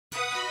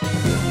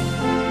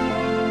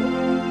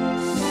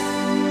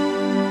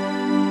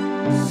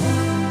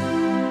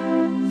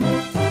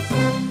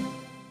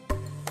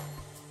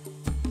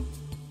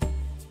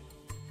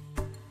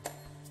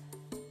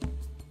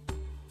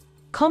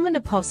Common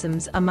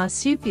opossums are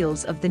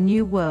marsupials of the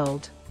New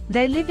World.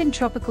 They live in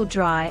tropical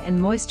dry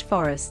and moist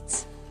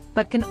forests,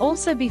 but can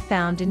also be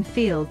found in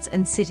fields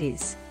and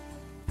cities.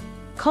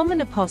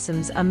 Common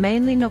opossums are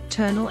mainly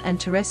nocturnal and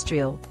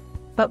terrestrial,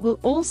 but will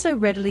also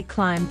readily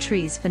climb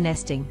trees for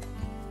nesting.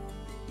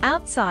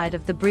 Outside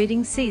of the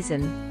breeding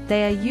season,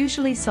 they are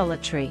usually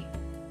solitary.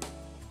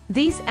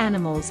 These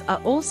animals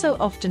are also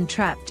often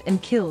trapped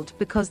and killed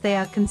because they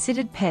are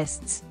considered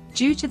pests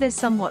due to their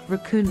somewhat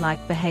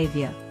raccoon-like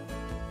behavior.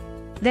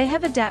 They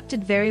have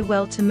adapted very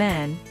well to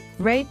man,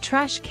 raid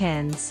trash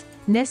cans,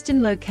 nest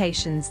in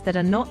locations that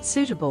are not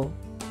suitable,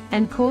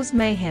 and cause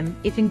mayhem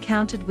if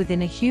encountered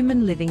within a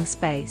human living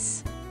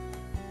space.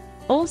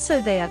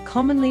 Also, they are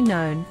commonly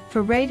known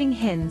for raiding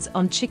hens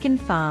on chicken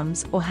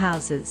farms or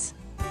houses.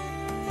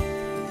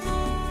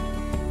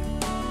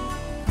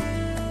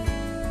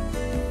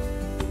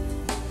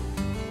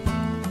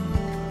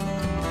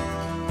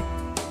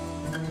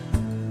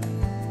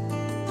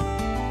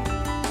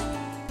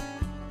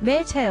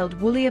 Bare-tailed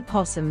woolly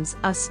opossums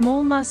are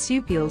small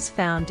marsupials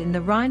found in the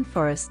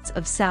rainforests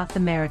of South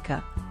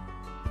America.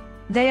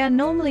 They are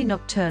normally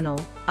nocturnal,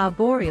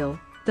 arboreal,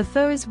 the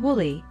fur is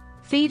woolly,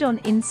 feed on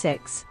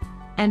insects,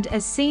 and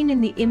as seen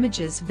in the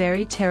images,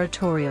 very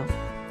territorial.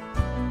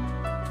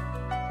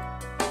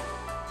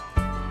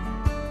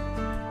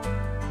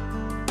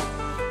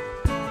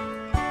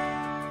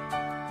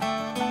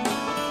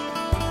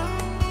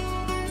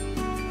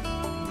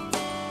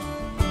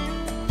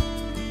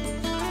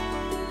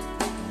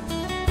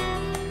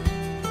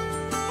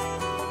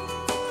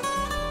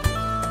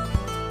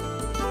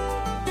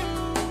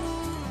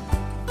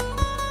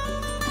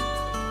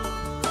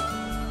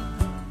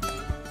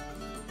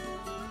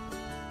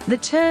 The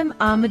term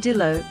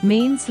armadillo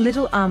means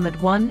little armored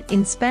one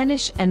in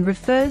Spanish and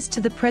refers to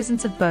the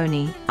presence of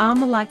bony,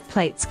 armor-like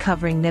plates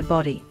covering their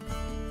body.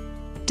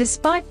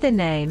 Despite their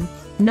name,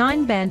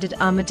 9-banded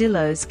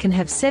armadillos can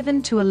have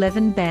 7 to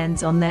 11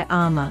 bands on their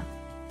armor.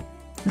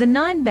 The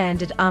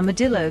 9-banded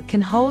armadillo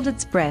can hold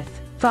its breath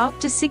for up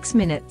to 6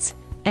 minutes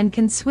and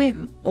can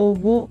swim or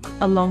walk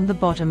along the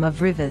bottom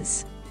of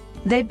rivers.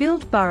 They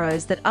build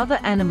burrows that other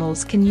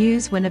animals can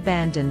use when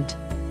abandoned.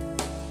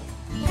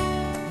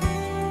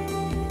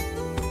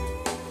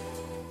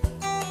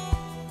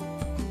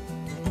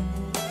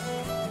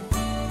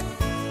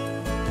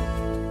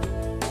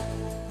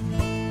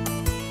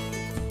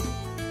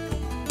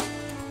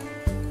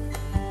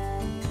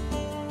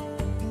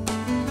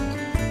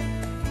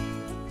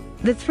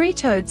 The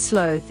three-toed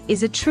sloth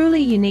is a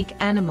truly unique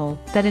animal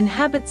that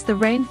inhabits the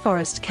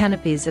rainforest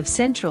canopies of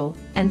Central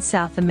and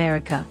South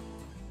America.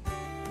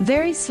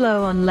 Very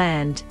slow on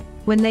land,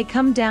 when they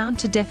come down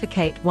to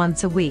defecate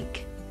once a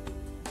week.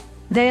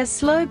 They are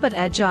slow but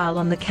agile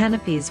on the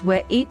canopies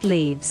where eat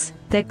leaves,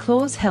 their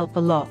claws help a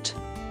lot.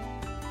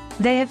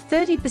 They have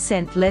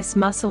 30% less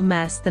muscle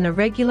mass than a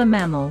regular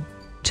mammal,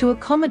 to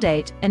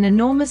accommodate an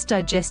enormous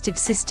digestive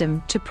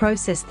system to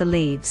process the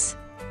leaves.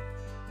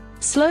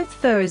 Sloth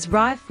fur is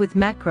rife with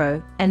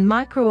macro and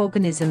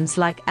microorganisms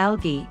like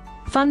algae,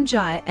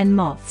 fungi and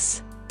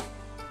moths.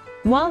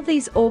 While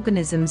these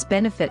organisms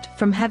benefit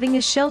from having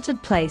a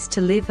sheltered place to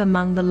live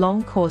among the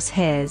long coarse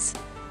hairs,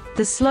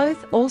 the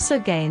sloth also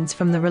gains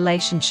from the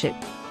relationship.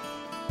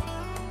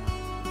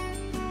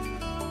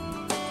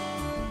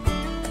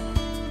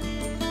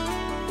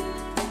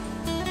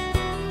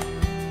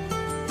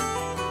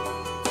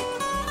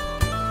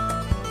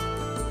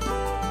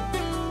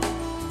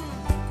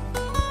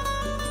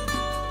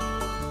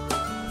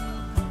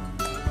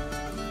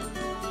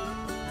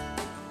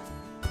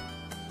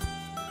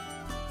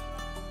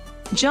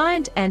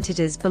 Giant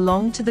anteaters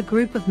belong to the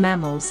group of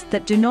mammals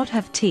that do not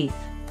have teeth.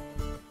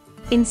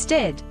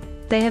 Instead,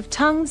 they have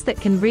tongues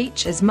that can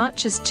reach as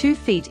much as 2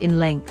 feet in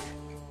length.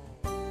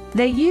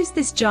 They use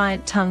this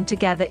giant tongue to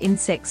gather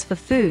insects for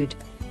food,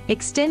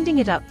 extending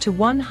it up to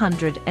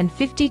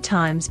 150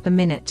 times per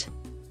minute.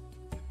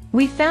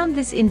 We found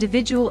this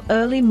individual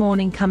early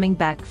morning coming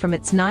back from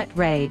its night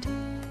raid.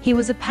 He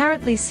was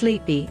apparently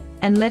sleepy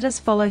and let us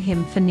follow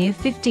him for near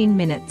 15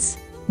 minutes.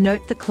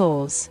 Note the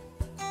claws.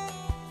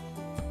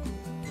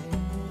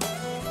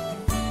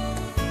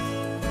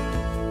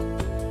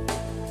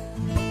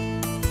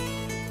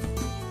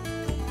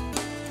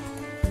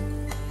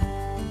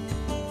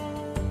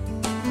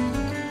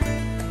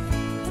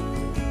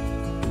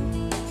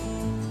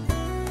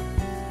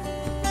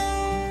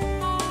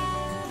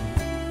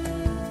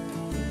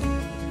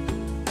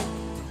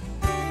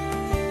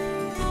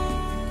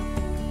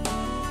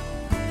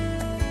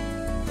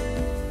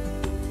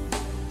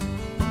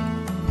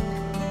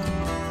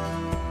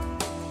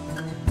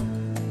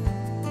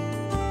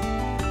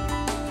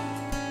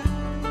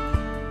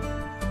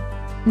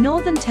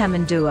 Northern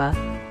tamandua,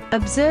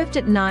 observed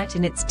at night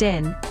in its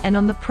den and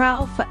on the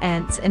prowl for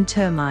ants and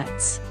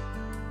termites.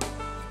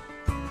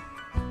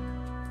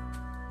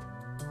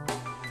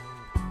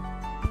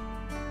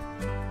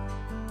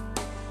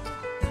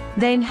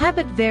 They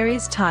inhabit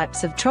various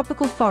types of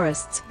tropical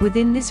forests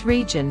within this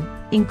region,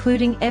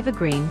 including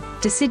evergreen,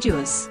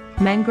 deciduous,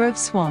 mangrove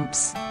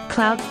swamps,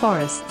 cloud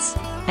forests,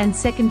 and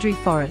secondary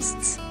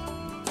forests.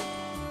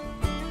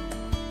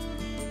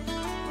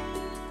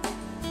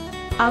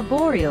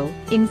 Arboreal,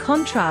 in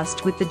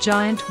contrast with the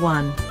giant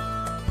one.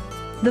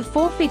 The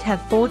forefeet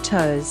have 4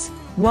 toes,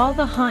 while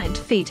the hind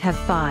feet have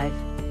 5.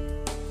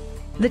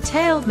 The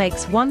tail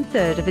makes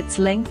 1/3 of its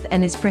length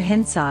and is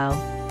prehensile,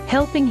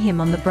 helping him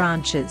on the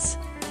branches.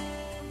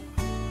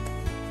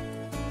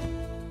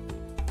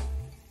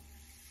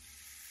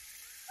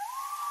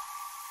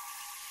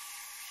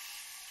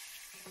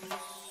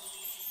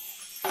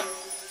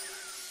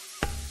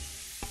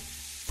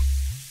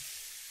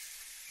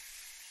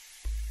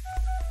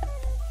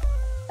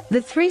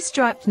 The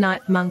three-striped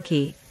night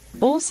monkey,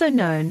 also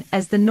known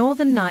as the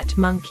northern night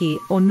monkey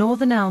or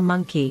northern owl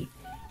monkey,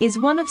 is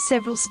one of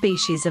several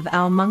species of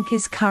owl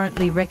monkeys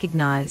currently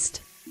recognized.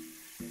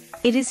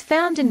 It is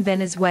found in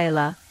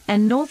Venezuela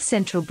and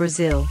north-central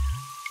Brazil.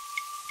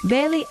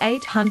 Barely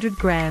 800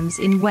 grams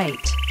in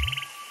weight.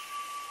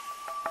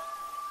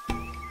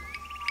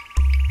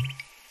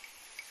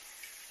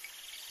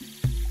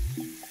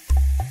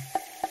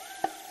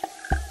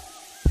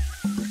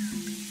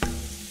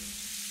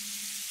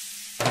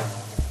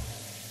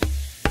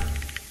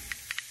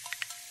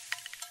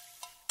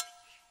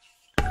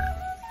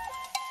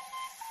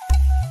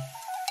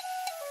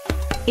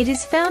 It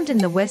is found in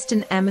the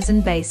western Amazon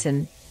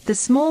basin. The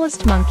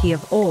smallest monkey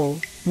of all,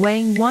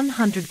 weighing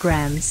 100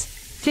 grams,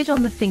 fit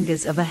on the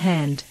fingers of a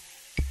hand.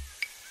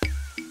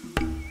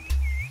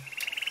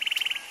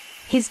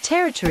 His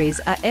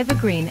territories are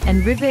evergreen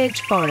and river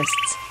edge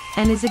forests,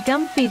 and is a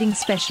gum-feeding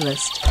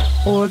specialist,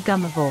 or a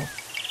gumivore.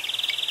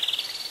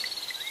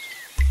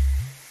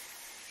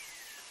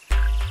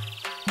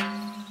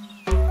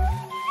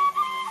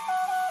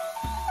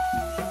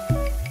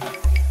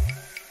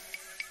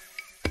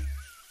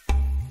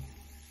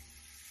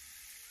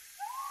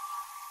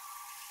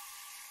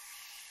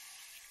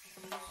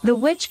 The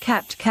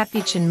wedge-capped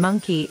capuchin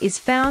monkey is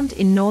found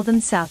in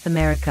northern South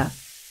America.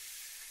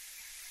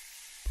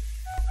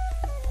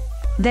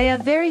 They are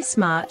very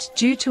smart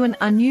due to an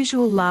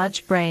unusual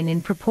large brain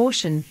in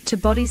proportion to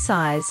body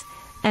size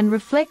and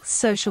reflects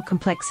social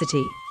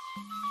complexity.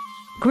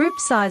 Group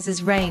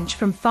sizes range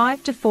from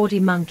 5 to 40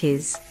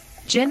 monkeys,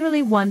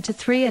 generally 1 to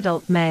 3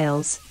 adult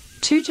males,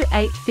 2 to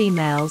 8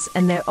 females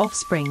and their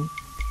offspring.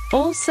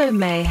 Also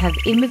may have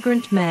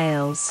immigrant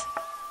males.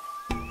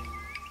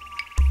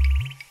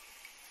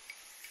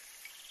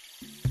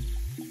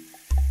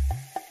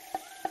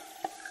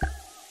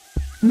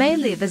 May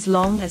live as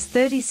long as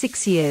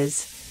 36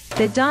 years.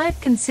 Their diet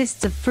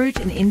consists of fruit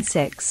and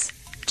insects,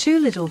 too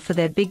little for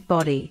their big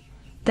body.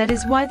 That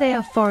is why they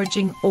are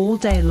foraging all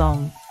day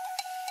long.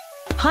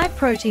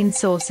 High-protein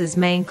sources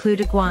may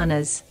include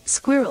iguanas,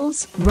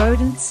 squirrels,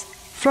 rodents,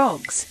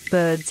 frogs,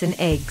 birds and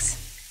eggs.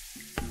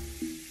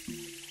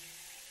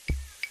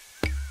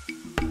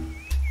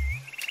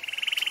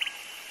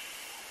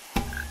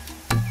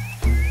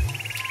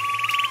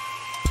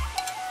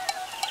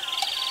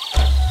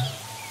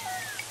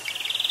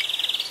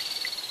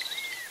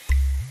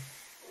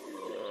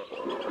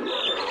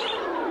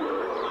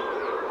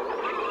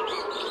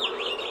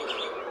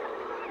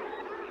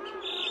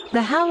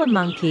 The howler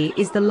monkey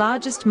is the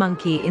largest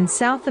monkey in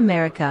South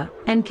America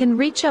and can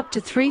reach up to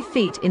 3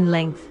 feet in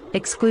length,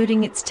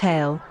 excluding its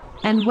tail,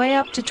 and weigh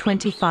up to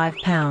 25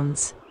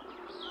 pounds.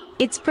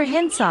 Its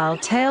prehensile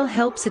tail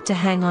helps it to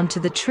hang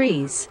onto the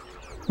trees,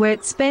 where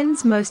it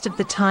spends most of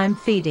the time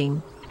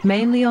feeding,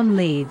 mainly on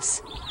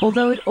leaves,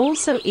 although it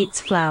also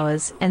eats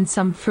flowers and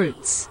some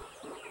fruits.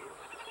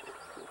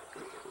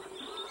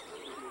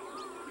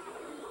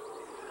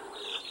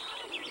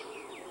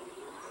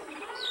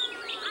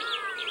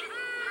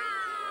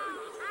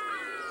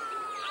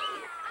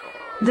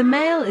 The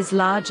male is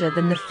larger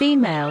than the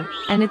female,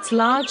 and its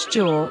large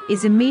jaw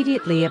is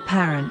immediately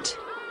apparent.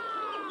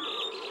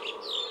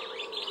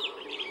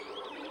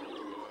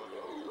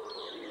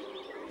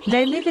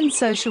 They live in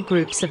social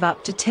groups of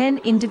up to 10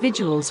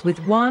 individuals with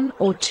 1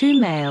 or 2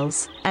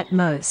 males, at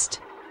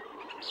most.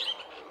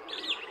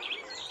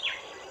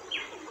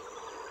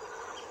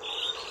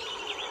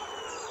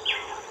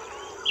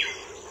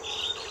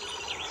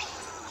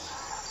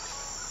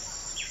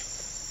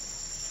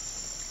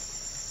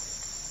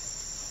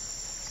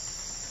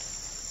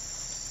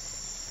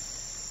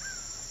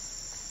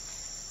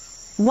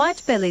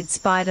 White-bellied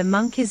spider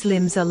monkeys'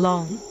 limbs are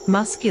long,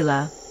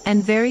 muscular,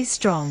 and very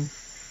strong.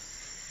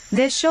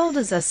 Their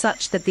shoulders are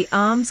such that the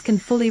arms can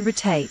fully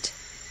rotate.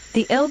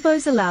 The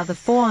elbows allow the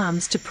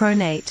forearms to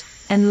pronate,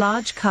 and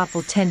large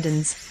carpal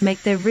tendons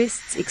make their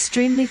wrists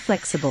extremely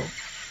flexible.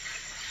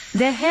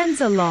 Their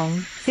hands are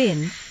long,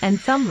 thin,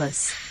 and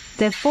thumbless.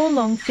 Their 4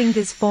 long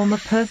fingers form a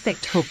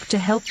perfect hook to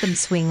help them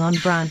swing on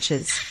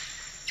branches.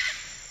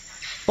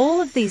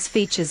 All of these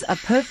features are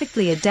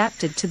perfectly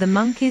adapted to the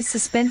monkey's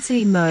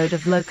suspensory mode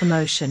of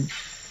locomotion.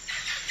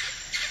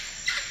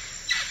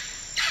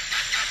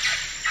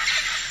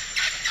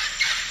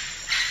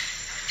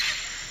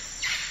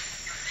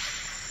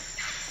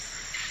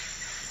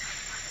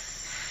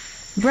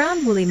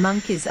 Brown woolly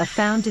monkeys are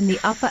found in the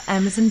upper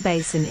Amazon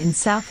basin in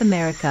South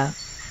America,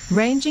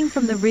 ranging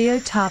from the Rio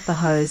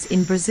Tapajos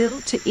in Brazil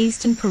to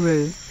eastern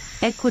Peru,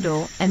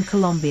 Ecuador, and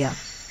Colombia.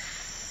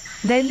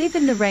 They live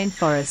in the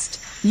rainforest,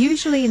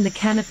 usually in the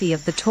canopy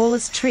of the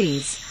tallest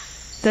trees,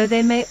 though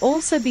they may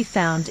also be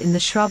found in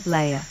the shrub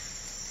layer.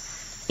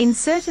 In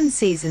certain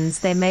seasons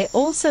they may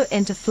also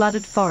enter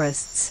flooded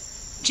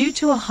forests, due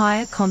to a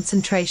higher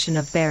concentration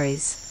of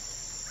berries.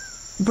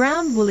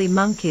 Brown woolly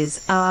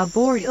monkeys are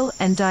arboreal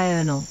and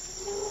diurnal.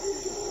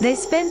 They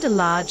spend a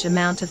large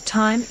amount of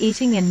time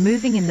eating and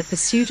moving in the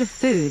pursuit of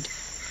food,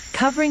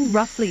 covering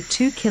roughly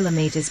 2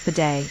 kilometers per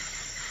day.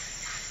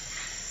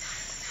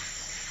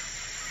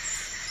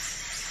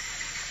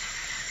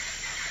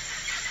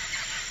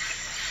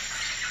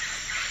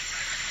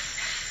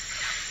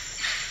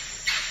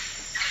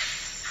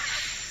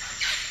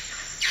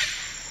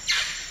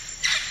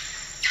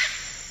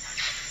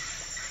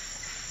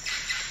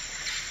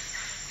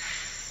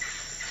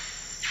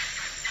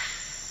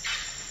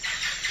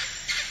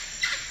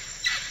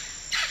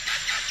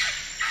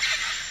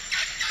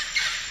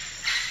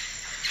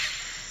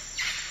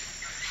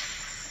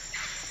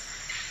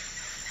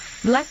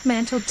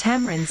 Black-mantled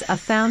tamarins are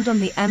found on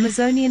the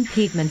Amazonian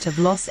piedmont of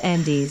Los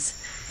Andes,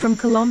 from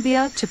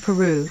Colombia to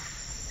Peru,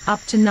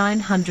 up to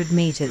 900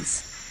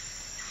 meters.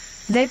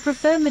 They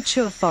prefer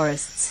mature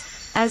forests,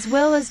 as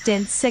well as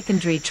dense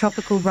secondary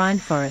tropical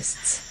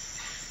rainforests.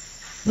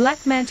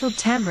 Black-mantled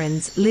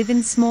tamarins live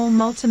in small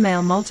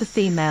multi-male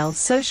multi-female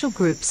social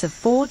groups of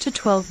 4 to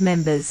 12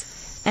 members,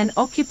 and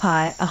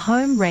occupy a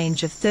home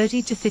range of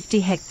 30 to 50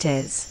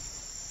 hectares.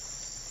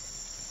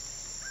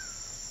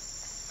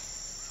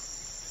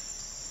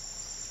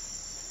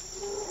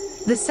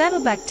 The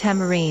saddleback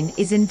tamarin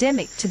is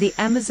endemic to the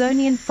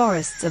Amazonian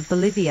forests of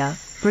Bolivia,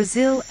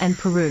 Brazil, and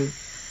Peru.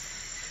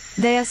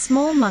 They are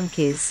small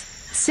monkeys,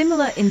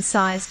 similar in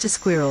size to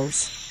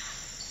squirrels.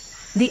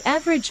 The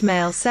average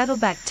male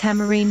saddleback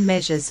tamarin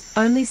measures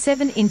only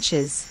 7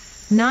 inches,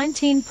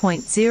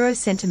 19.0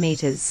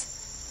 centimeters,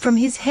 from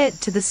his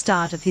head to the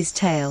start of his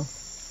tail.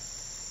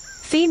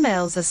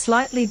 Females are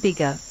slightly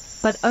bigger,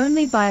 but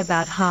only by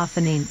about half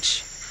an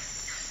inch.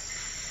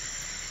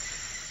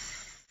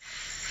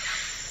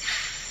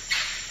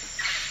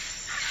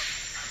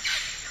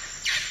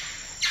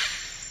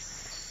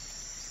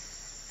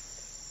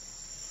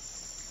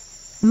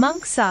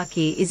 Monk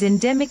saki is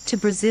endemic to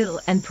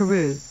Brazil and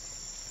Peru.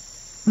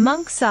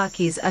 Monk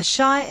sakis are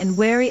shy and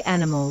wary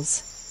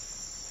animals.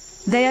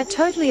 They are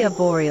totally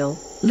arboreal,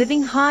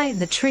 living high in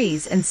the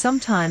trees and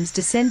sometimes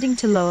descending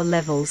to lower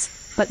levels,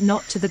 but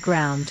not to the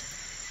ground.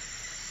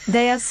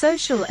 They are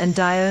social and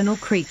diurnal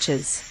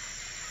creatures.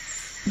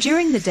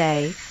 During the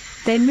day,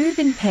 they move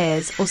in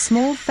pairs or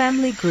small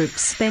family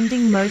groups,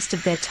 spending most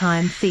of their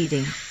time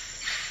feeding.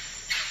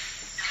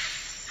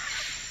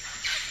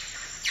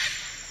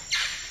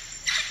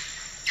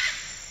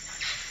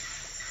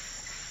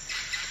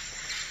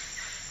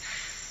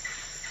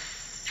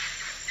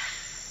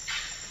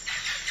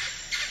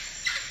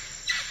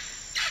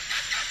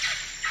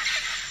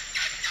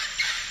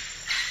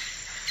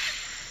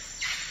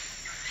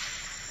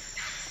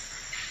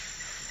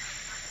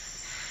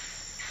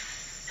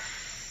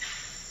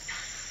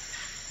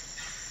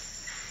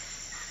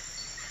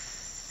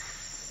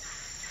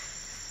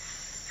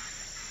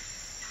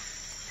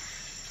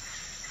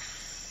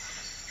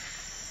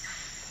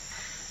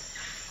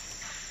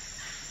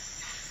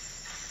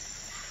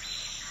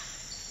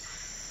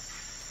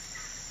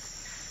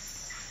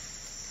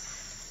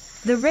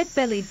 The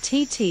red-bellied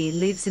TT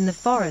lives in the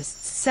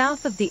forests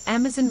south of the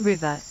Amazon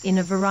River in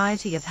a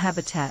variety of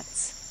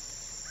habitats.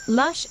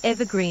 Lush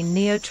evergreen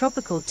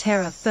neotropical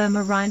terra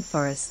firma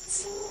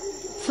rainforests,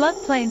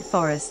 floodplain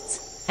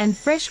forests, and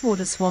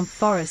freshwater swamp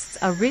forests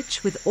are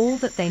rich with all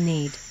that they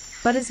need,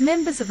 but as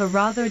members of a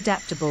rather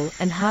adaptable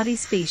and hardy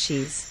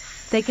species,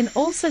 they can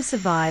also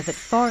survive at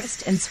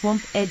forest and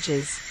swamp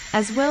edges,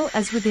 as well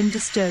as within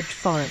disturbed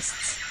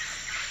forests.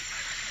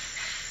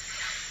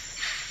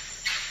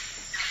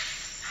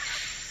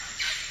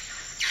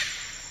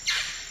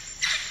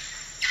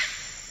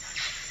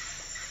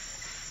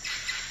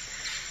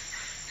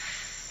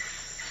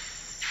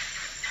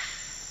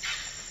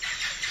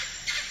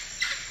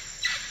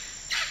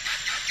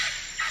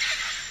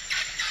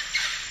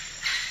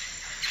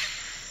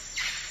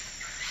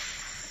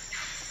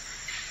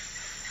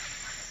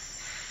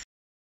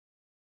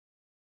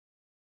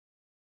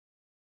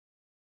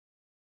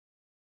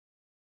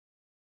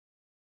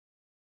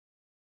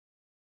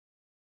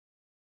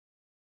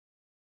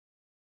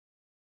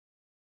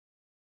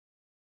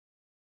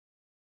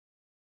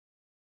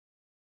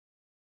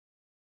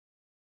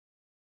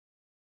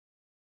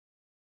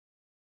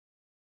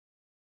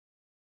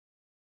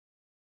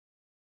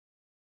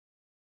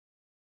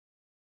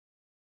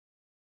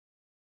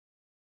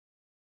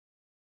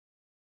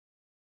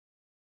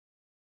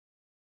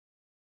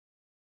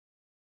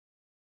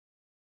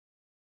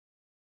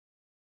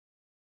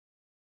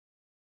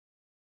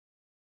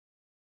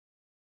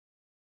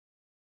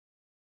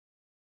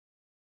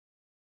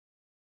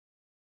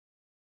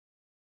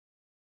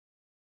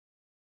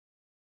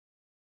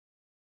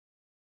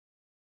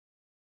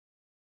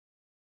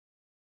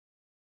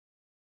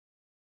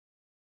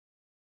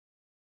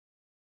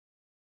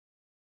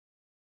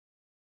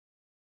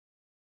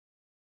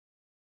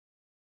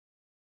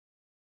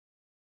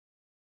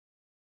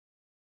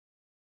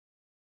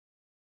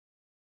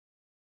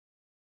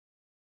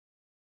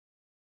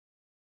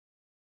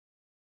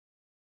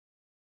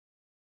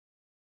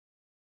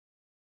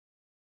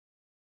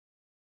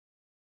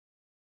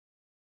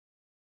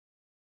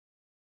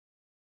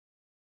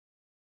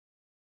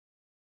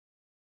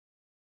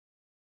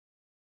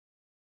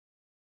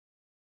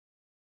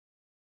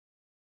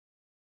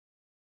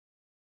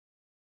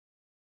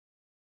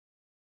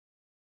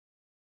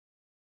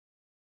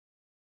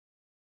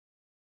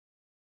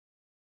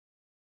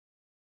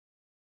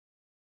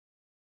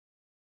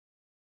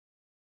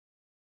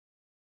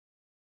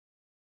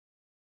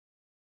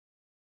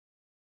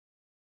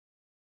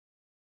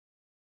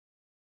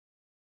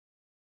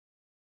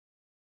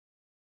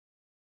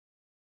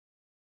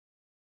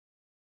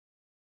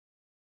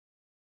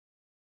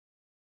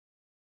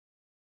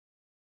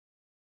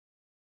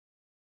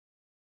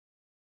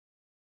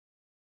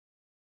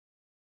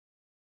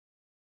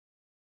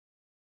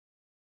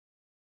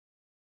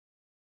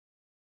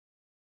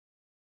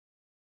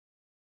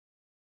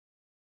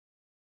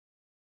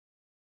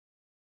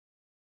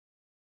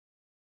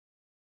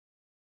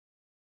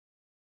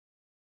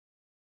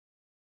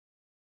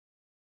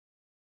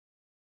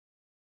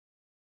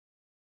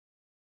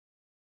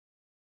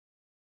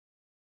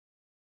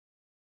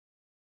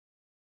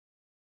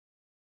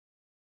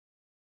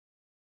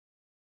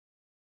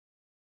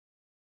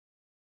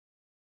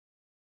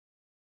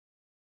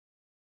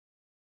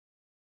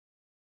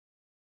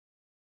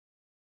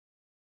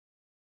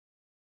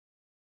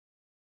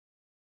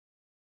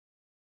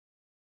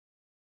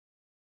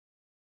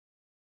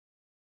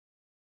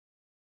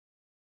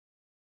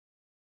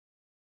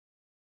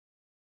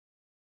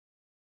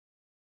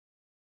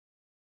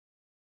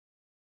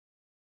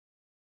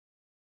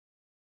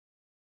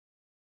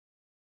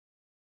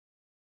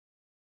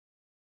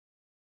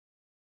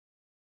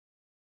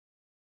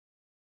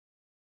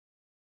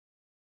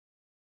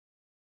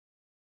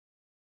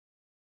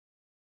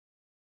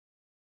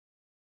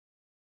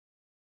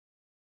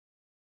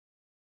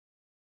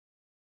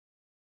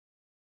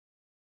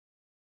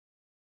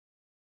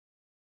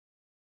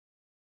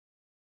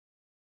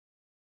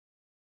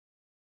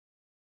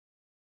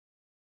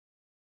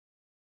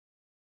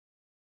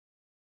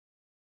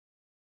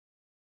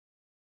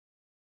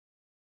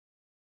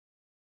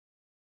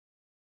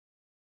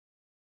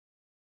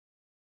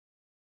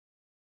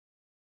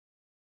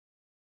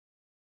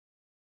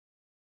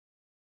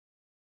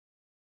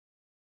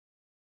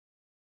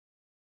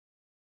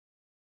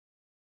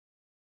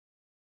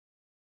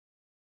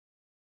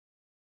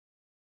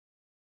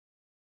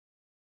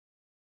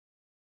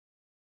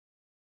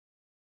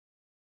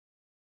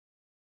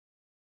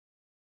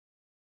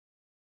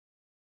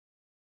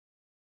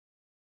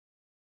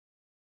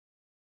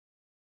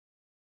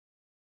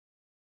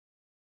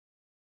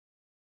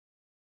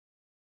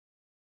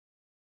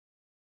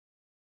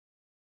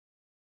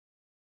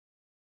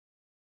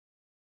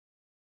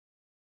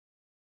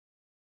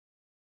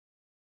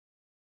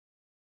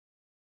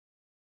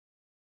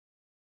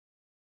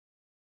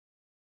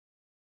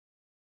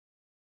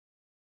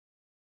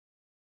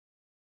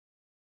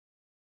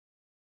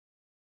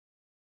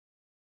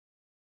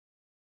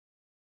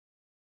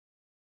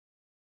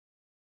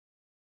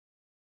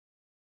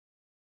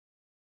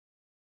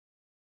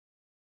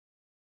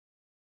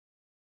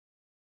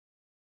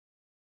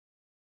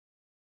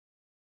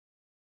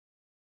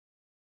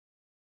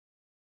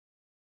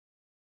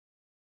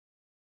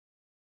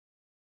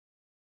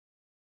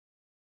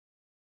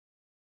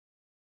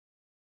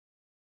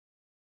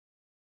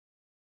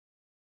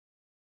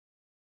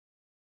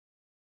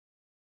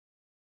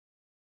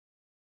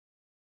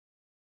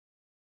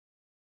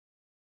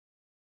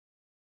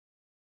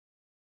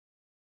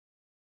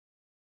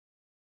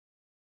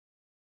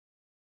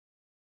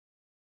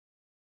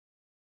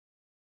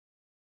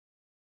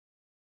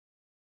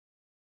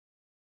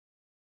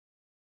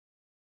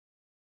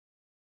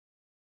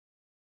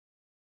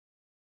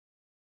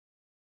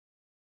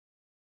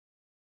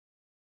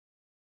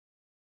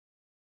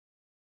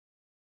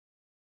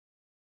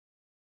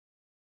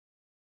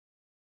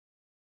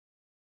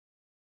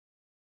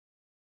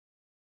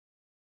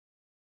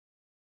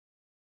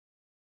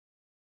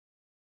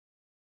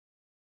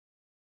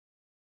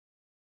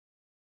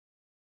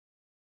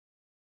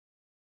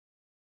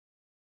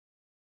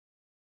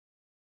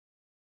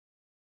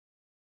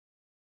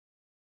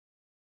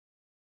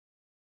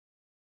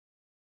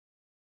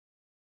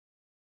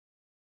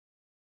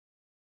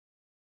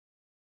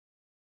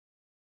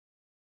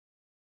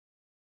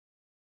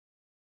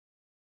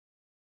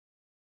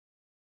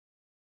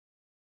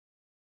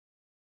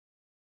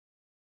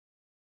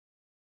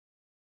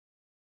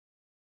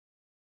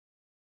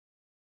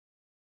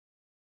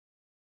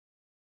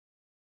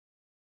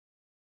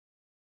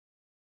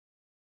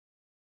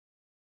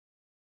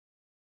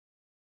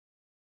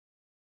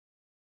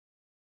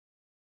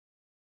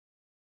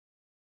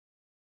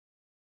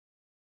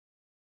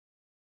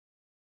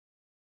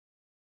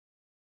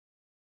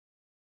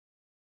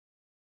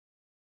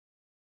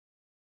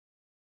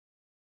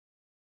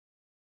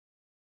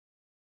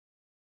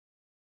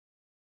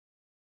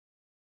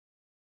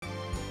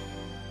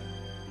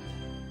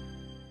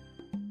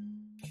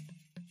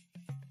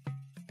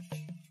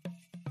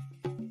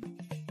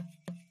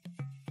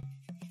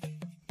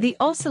 The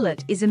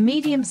ocelot is a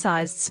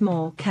medium-sized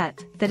small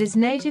cat that is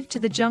native to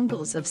the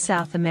jungles of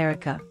South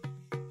America.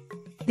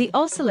 The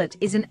ocelot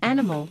is an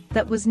animal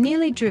that was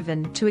nearly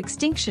driven to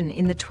extinction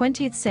in the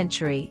 20th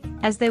century,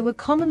 as they were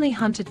commonly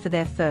hunted for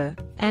their fur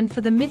and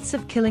for the myths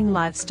of killing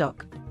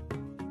livestock.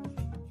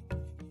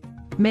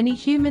 Many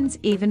humans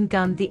even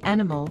gunned the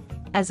animal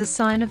as a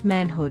sign of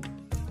manhood.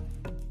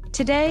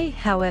 Today,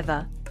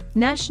 however,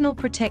 national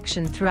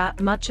protection throughout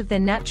much of their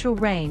natural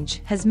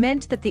range has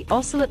meant that the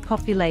ocelot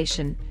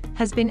population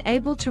has been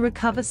able to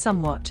recover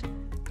somewhat,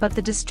 but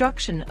the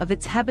destruction of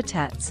its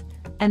habitats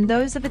and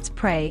those of its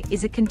prey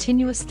is a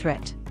continuous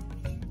threat.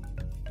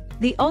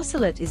 The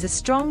ocelot is a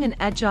strong and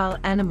agile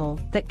animal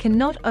that can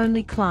not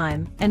only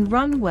climb and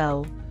run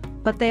well,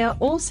 but they are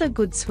also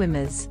good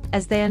swimmers,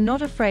 as they are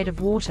not afraid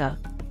of water,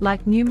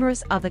 like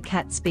numerous other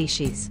cat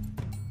species.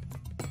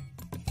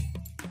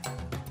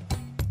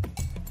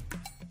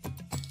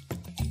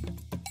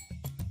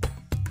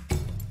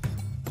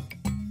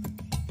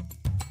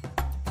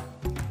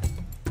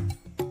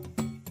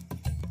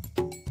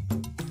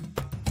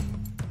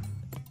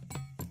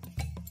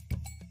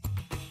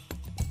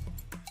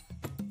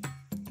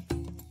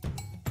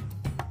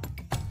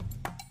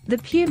 The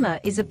puma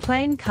is a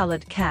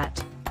plain-colored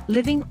cat,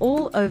 living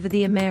all over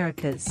the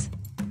Americas.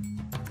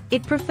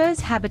 It prefers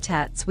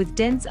habitats with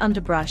dense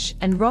underbrush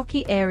and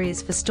rocky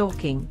areas for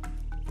stalking,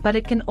 but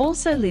it can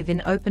also live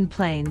in open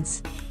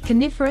plains,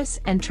 coniferous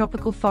and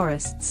tropical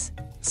forests,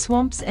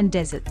 swamps and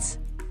deserts.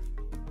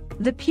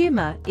 The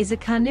puma is a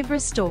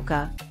carnivorous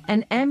stalker,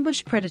 an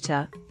ambush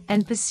predator,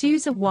 and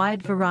pursues a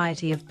wide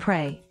variety of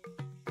prey.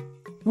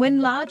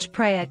 When large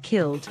prey are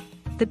killed,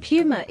 the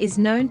puma is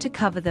known to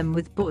cover them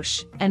with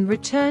bush and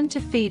return to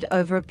feed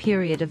over a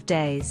period of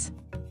days.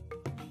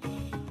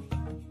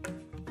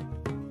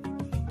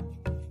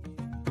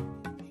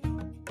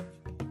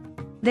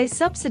 They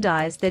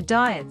subsidize their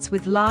diets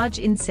with large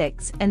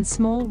insects and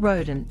small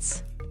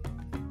rodents.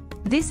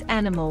 This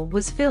animal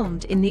was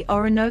filmed in the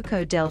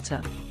Orinoco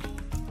Delta.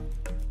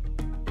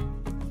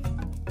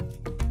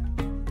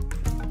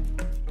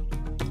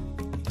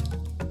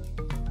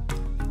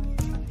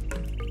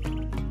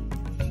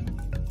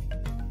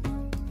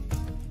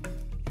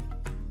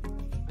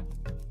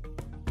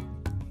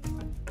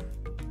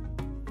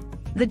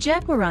 The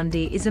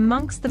jaguarundi is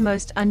amongst the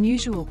most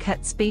unusual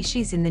cat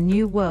species in the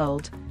New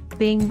World,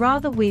 being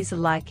rather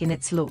weasel-like in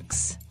its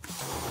looks.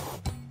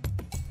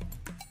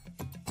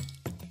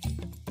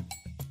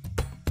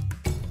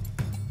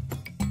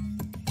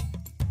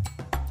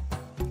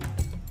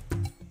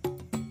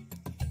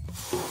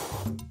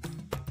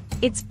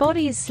 Its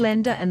body is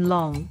slender and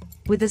long,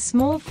 with a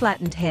small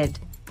flattened head,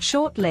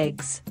 short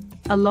legs,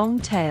 a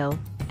long tail,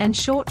 and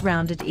short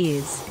rounded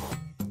ears.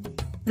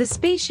 The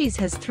species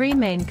has three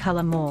main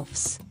color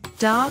morphs: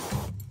 dark,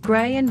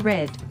 gray and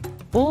red,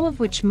 all of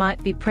which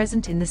might be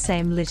present in the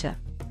same litter.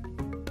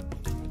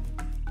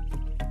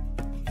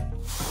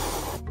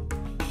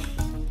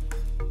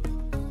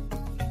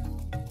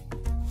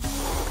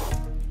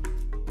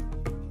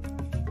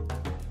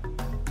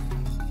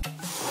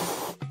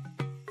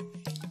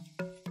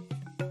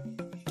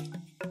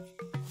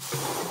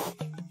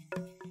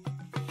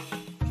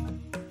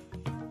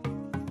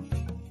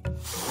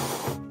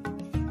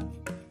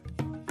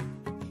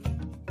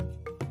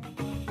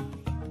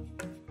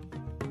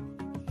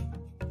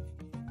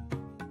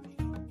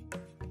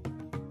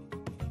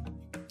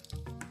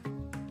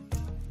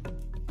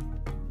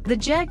 The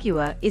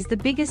jaguar is the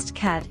biggest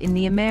cat in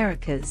the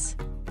Americas.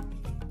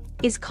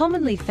 It is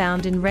commonly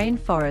found in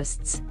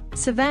rainforests,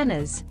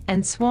 savannas,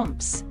 and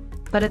swamps,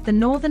 but at the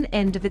northern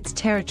end of its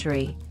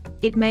territory,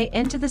 it may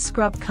enter the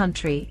scrub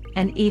country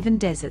and even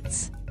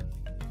deserts.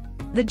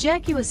 The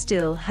jaguar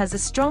still has a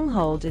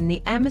stronghold in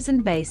the Amazon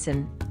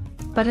basin,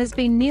 but has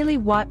been nearly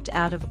wiped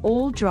out of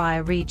all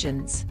drier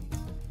regions.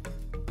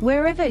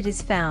 Wherever it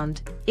is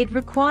found, it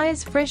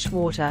requires fresh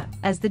water,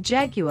 as the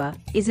jaguar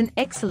is an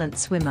excellent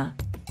swimmer.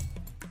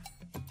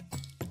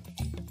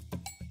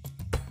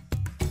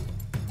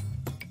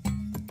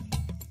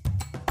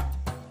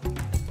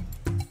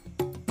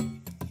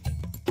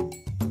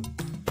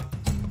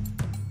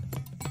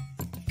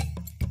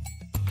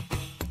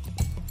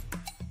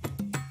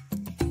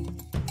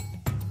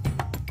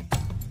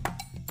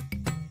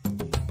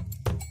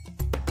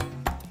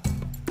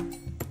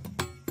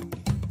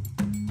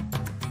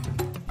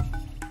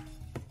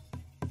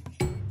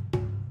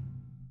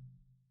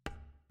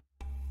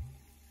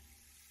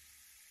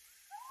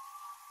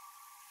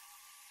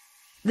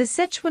 The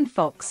Sichuan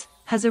fox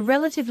has a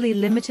relatively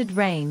limited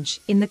range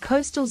in the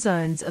coastal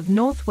zones of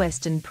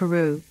northwestern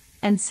Peru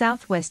and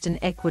southwestern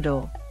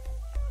Ecuador.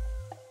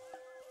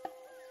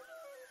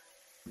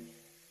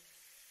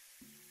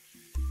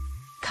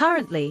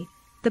 Currently,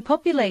 the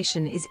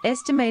population is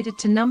estimated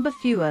to number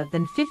fewer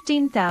than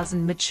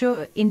 15,000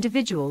 mature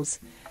individuals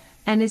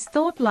and is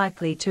thought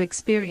likely to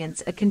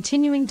experience a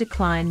continuing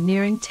decline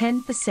nearing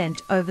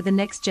 10% over the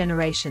next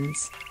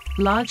generations,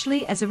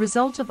 largely as a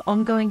result of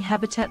ongoing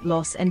habitat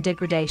loss and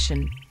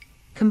degradation,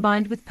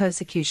 combined with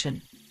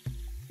persecution.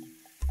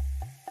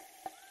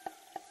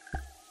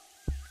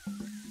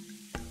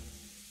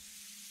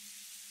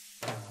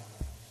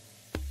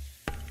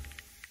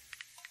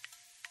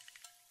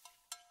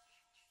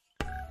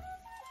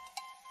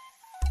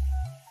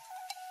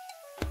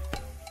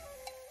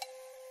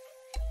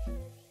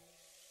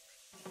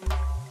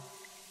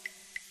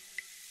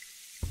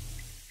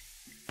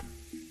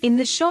 In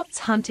the shots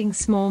hunting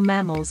small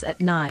mammals at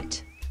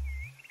night.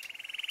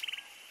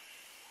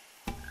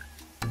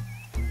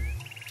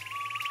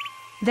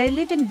 They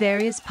live in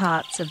various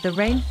parts of the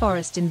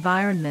rainforest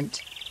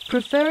environment,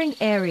 preferring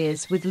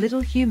areas with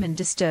little human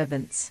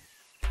disturbance.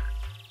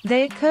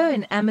 They occur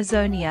in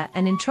Amazonia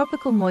and in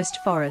tropical moist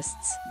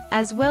forests,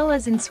 as well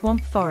as in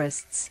swamp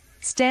forests,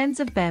 stands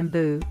of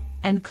bamboo,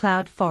 and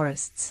cloud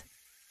forests.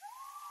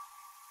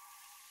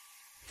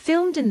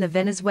 Filmed in the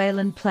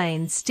Venezuelan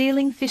plains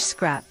stealing fish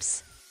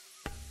scraps.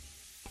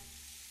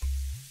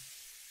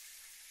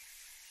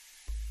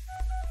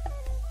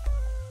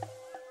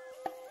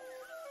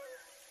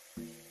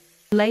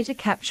 Later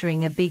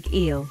capturing a big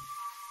eel.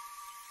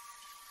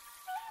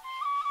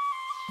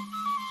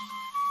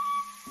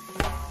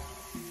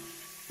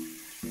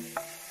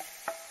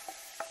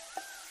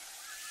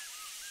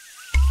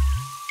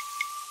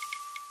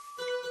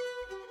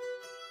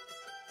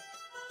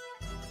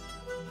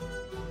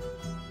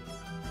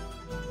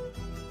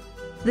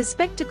 The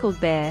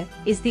spectacled bear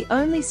is the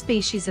only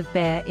species of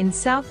bear in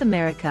South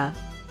America,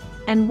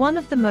 and one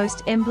of the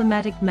most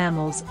emblematic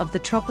mammals of the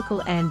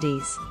tropical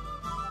Andes.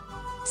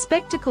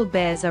 Spectacled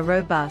bears are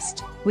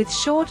robust, with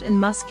short and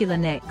muscular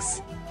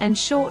necks, and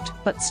short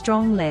but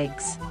strong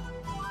legs.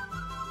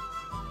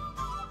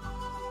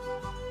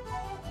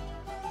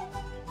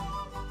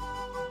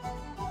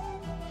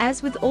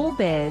 As with all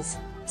bears,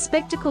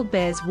 spectacled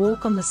bears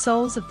walk on the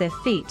soles of their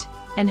feet,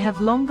 and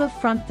have longer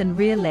front than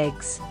rear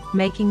legs,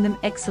 making them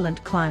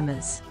excellent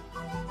climbers.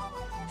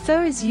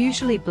 Fur is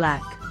usually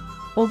black,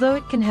 although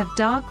it can have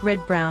dark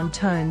red-brown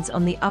tones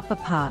on the upper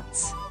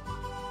parts.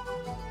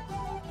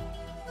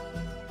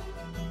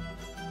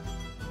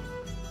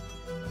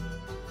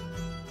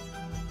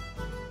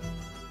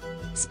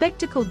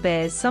 Spectacled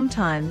bears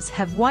sometimes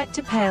have white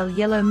to pale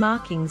yellow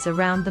markings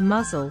around the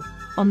muzzle,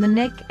 on the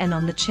neck and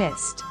on the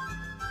chest.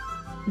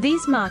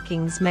 These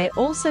markings may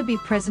also be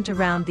present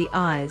around the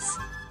eyes,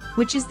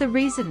 which is the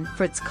reason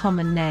for its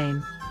common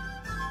name.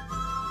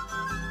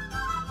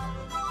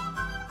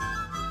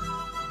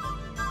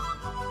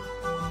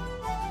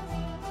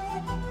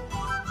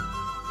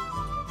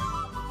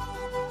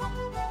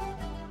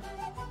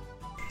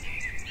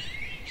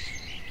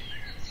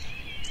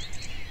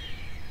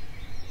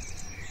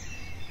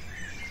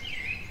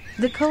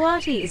 The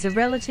coati is a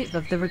relative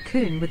of the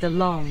raccoon with a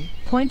long,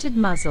 pointed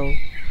muzzle,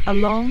 a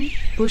long,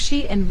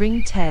 bushy and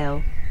ringed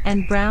tail,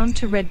 and brown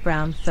to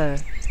red-brown fur.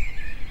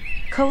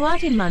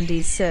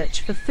 Coatimundis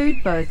search for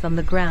food both on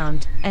the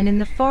ground and in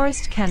the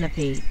forest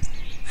canopy,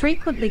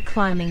 frequently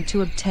climbing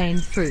to obtain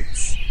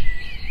fruits.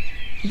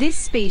 This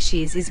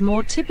species is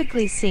more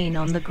typically seen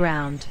on the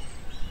ground.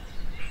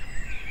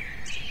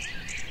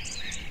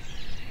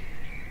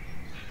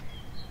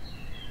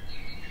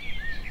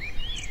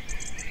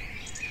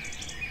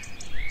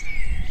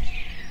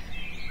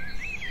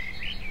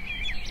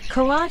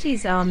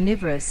 Coatis are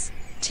omnivorous,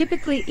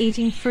 typically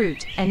eating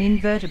fruit and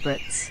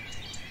invertebrates.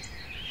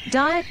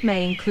 Diet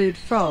may include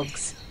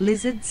frogs,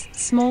 lizards,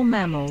 small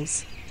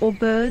mammals, or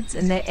birds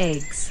and their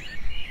eggs.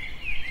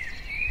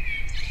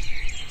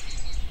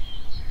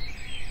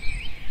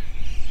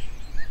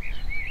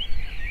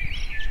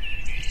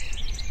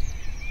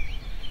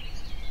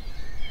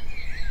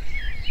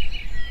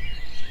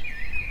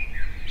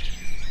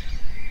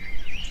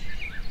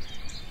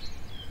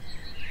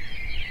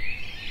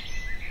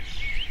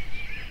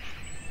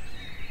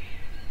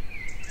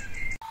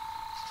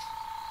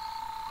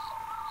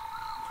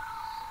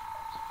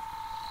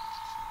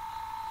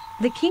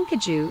 The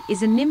kinkajou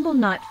is a nimble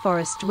night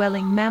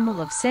forest-dwelling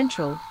mammal of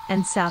Central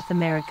and South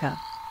America.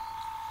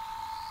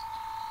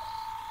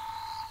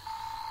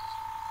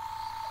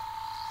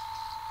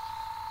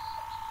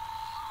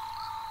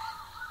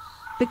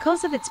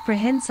 Because of its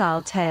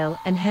prehensile tail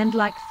and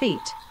hand-like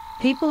feet,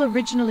 people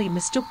originally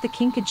mistook the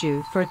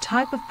kinkajou for a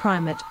type of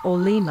primate or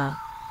lemur,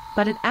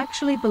 but it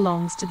actually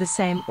belongs to the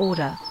same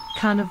order,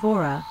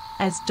 Carnivora,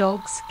 as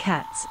dogs,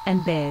 cats,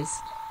 and bears.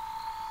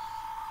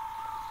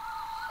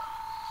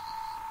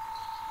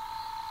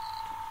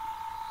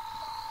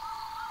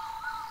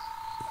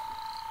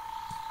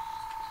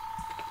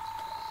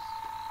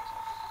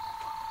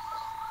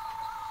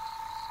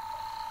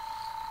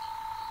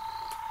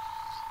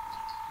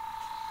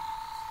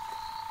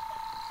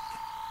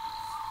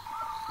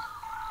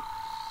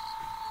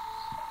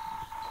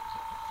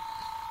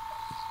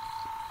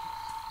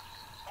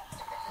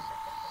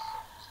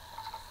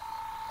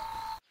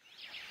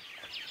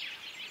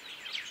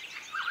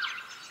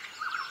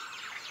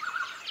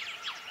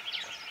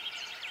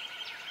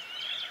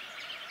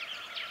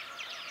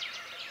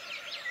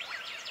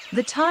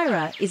 The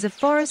tyra is a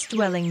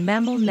forest-dwelling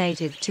mammal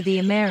native to the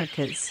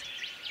Americas.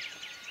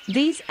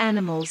 These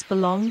animals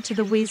belong to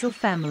the weasel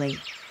family.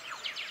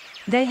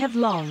 They have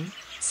long,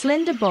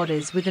 slender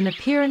bodies with an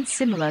appearance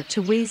similar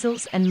to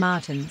weasels and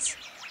martens.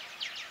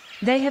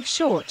 They have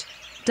short,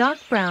 dark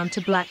brown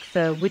to black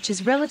fur which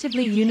is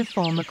relatively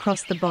uniform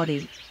across the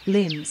body,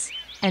 limbs,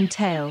 and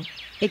tail,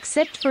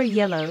 except for a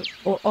yellow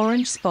or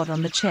orange spot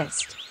on the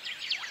chest.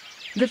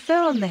 The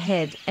fur on the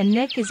head and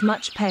neck is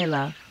much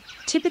paler,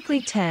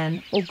 typically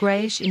tan or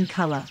grayish in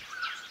color.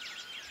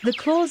 The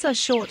claws are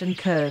short and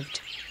curved,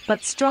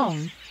 but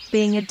strong,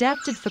 being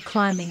adapted for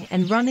climbing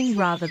and running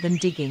rather than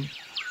digging.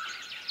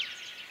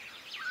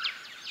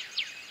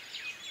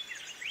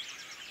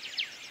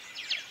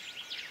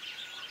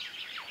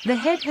 The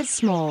head has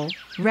small,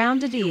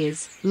 rounded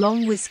ears,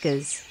 long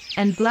whiskers,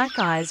 and black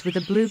eyes with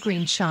a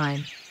blue-green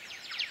shine.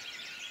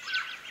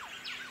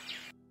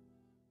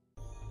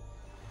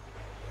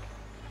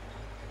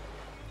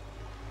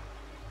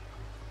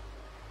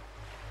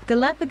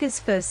 Galapagos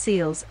fur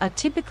seals are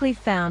typically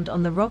found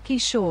on the rocky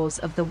shores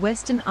of the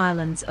western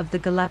islands of the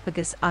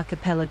Galapagos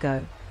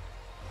archipelago.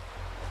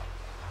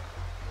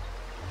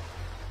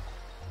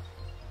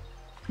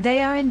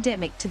 They are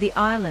endemic to the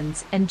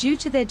islands, and due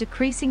to their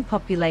decreasing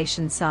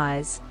population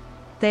size,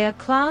 they are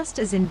classed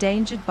as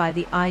endangered by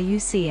the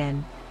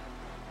IUCN.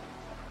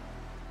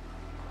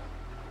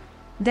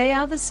 They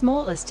are the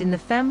smallest in the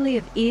family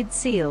of eared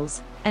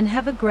seals and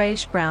have a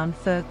grayish-brown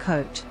fur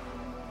coat.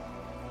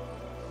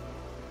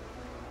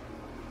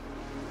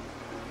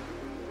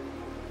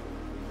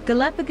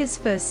 Galapagos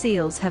fur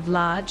seals have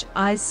large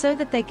eyes so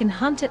that they can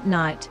hunt at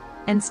night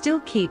and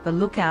still keep a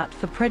lookout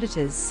for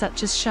predators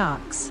such as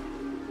sharks.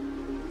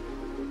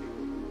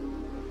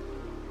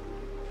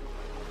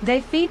 They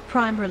feed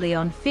primarily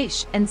on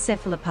fish and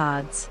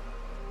cephalopods.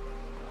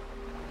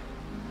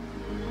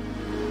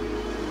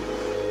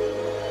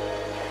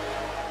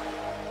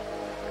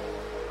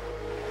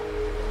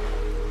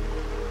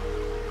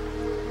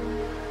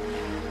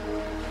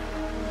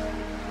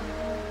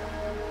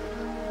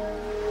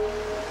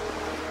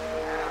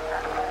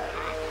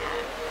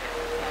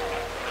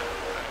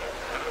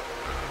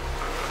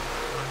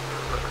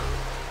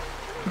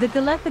 The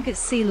Galapagos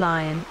sea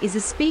lion is a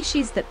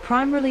species that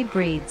primarily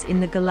breeds in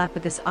the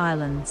Galapagos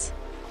Islands.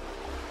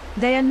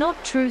 They are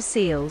not true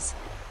seals,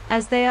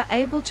 as they are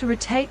able to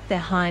rotate their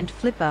hind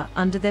flipper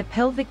under their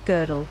pelvic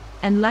girdle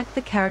and lack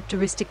the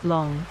characteristic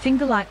long,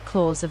 finger-like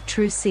claws of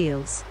true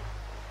seals.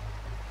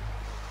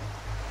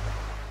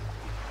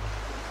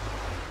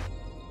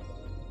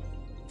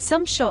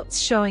 Some shots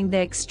showing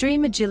their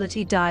extreme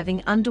agility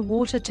diving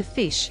underwater to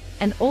fish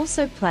and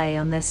also play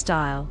on their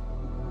style.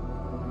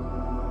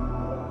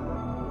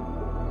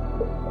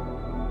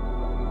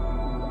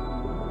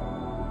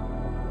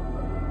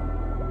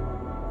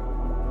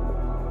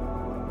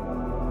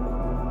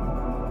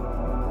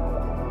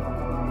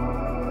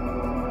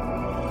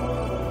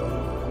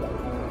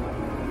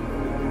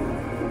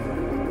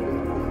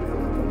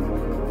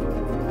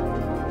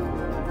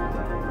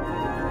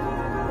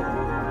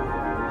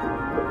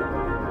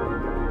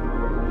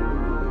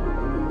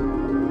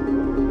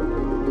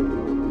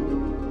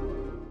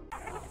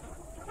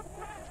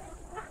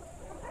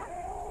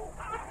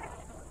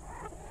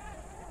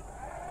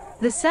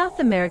 The South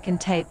American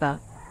tapir,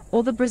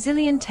 or the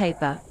Brazilian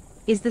tapir,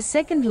 is the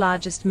second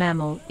largest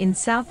mammal in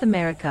South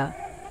America,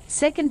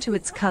 second to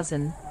its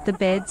cousin, the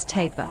Baird's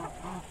tapir.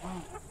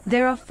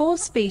 There are 4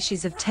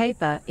 species of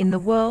tapir in the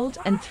world,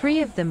 and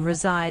 3 of them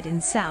reside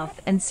in South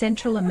and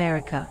Central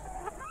America.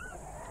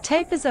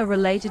 Tapirs are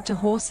related to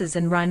horses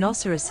and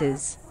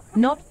rhinoceroses,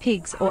 not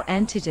pigs or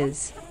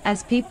anteaters,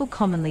 as people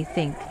commonly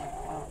think.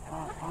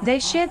 They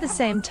share the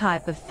same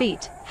type of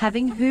feet,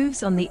 having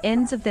hooves on the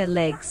ends of their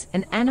legs,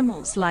 and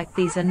animals like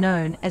these are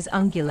known as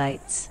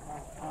ungulates.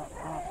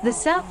 The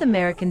South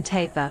American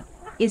tapir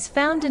is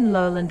found in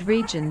lowland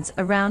regions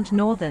around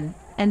northern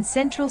and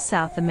central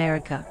South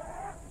America.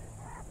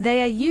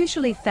 They are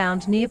usually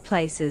found near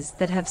places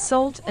that have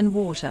salt and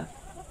water.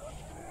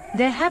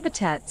 Their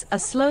habitats are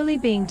slowly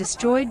being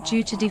destroyed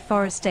due to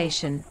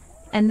deforestation,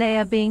 and they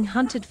are being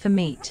hunted for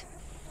meat.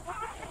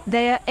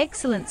 They are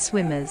excellent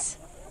swimmers.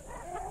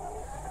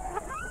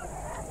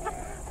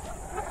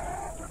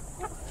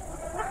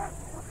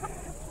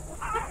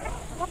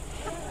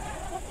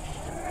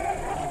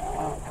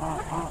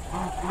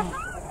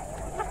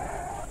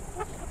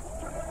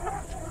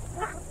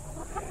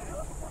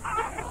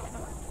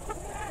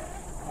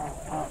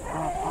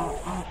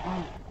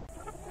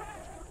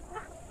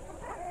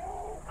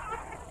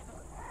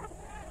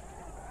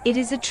 It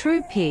is a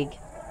true pig.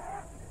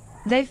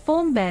 They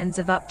form bands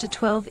of up to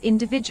 12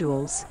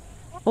 individuals,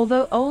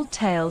 although old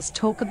tales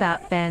talk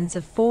about bands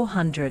of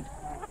 400.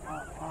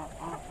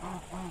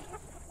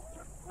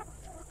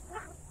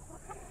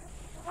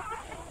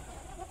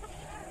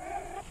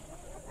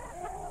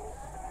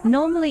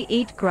 Normally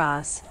eat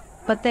grass,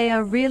 but they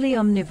are really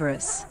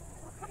omnivorous.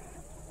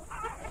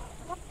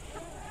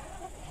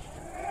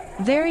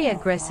 Very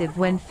aggressive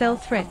when fell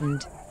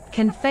threatened,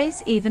 can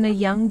face even a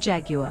young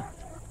jaguar.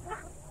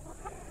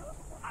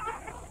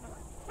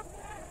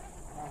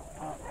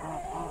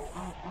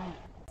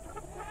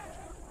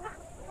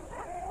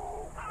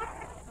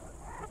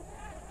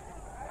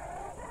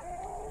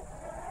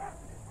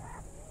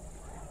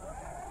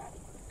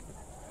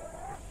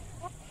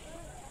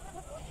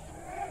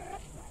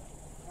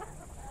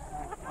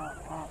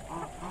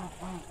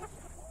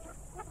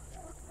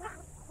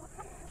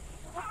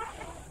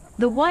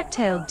 The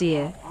white-tailed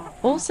deer,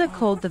 also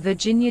called the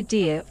Virginia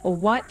deer or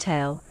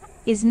whitetail,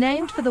 is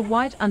named for the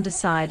white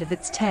underside of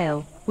its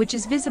tail, which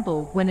is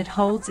visible when it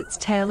holds its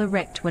tail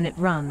erect when it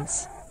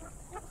runs.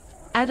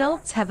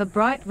 Adults have a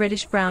bright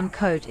reddish-brown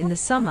coat in the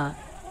summer,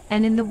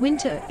 and in the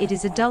winter it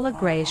is a duller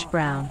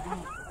grayish-brown.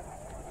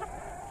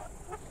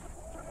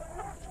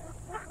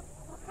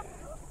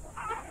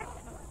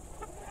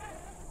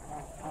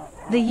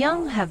 The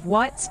young have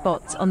white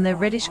spots on their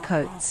reddish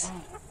coats.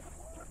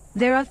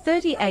 There are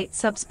 38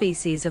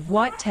 subspecies of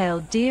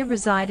white-tailed deer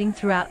residing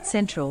throughout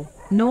Central,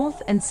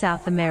 North and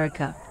South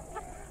America.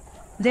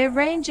 Their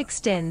range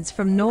extends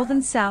from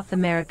northern South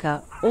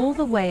America all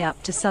the way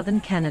up to southern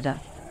Canada.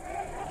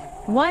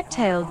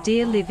 White-tailed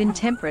deer live in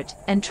temperate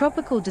and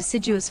tropical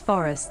deciduous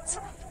forests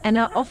and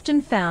are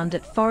often found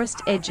at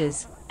forest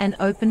edges and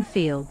open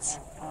fields.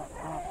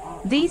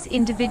 These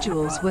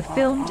individuals were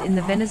filmed in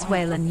the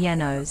Venezuelan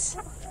llanos.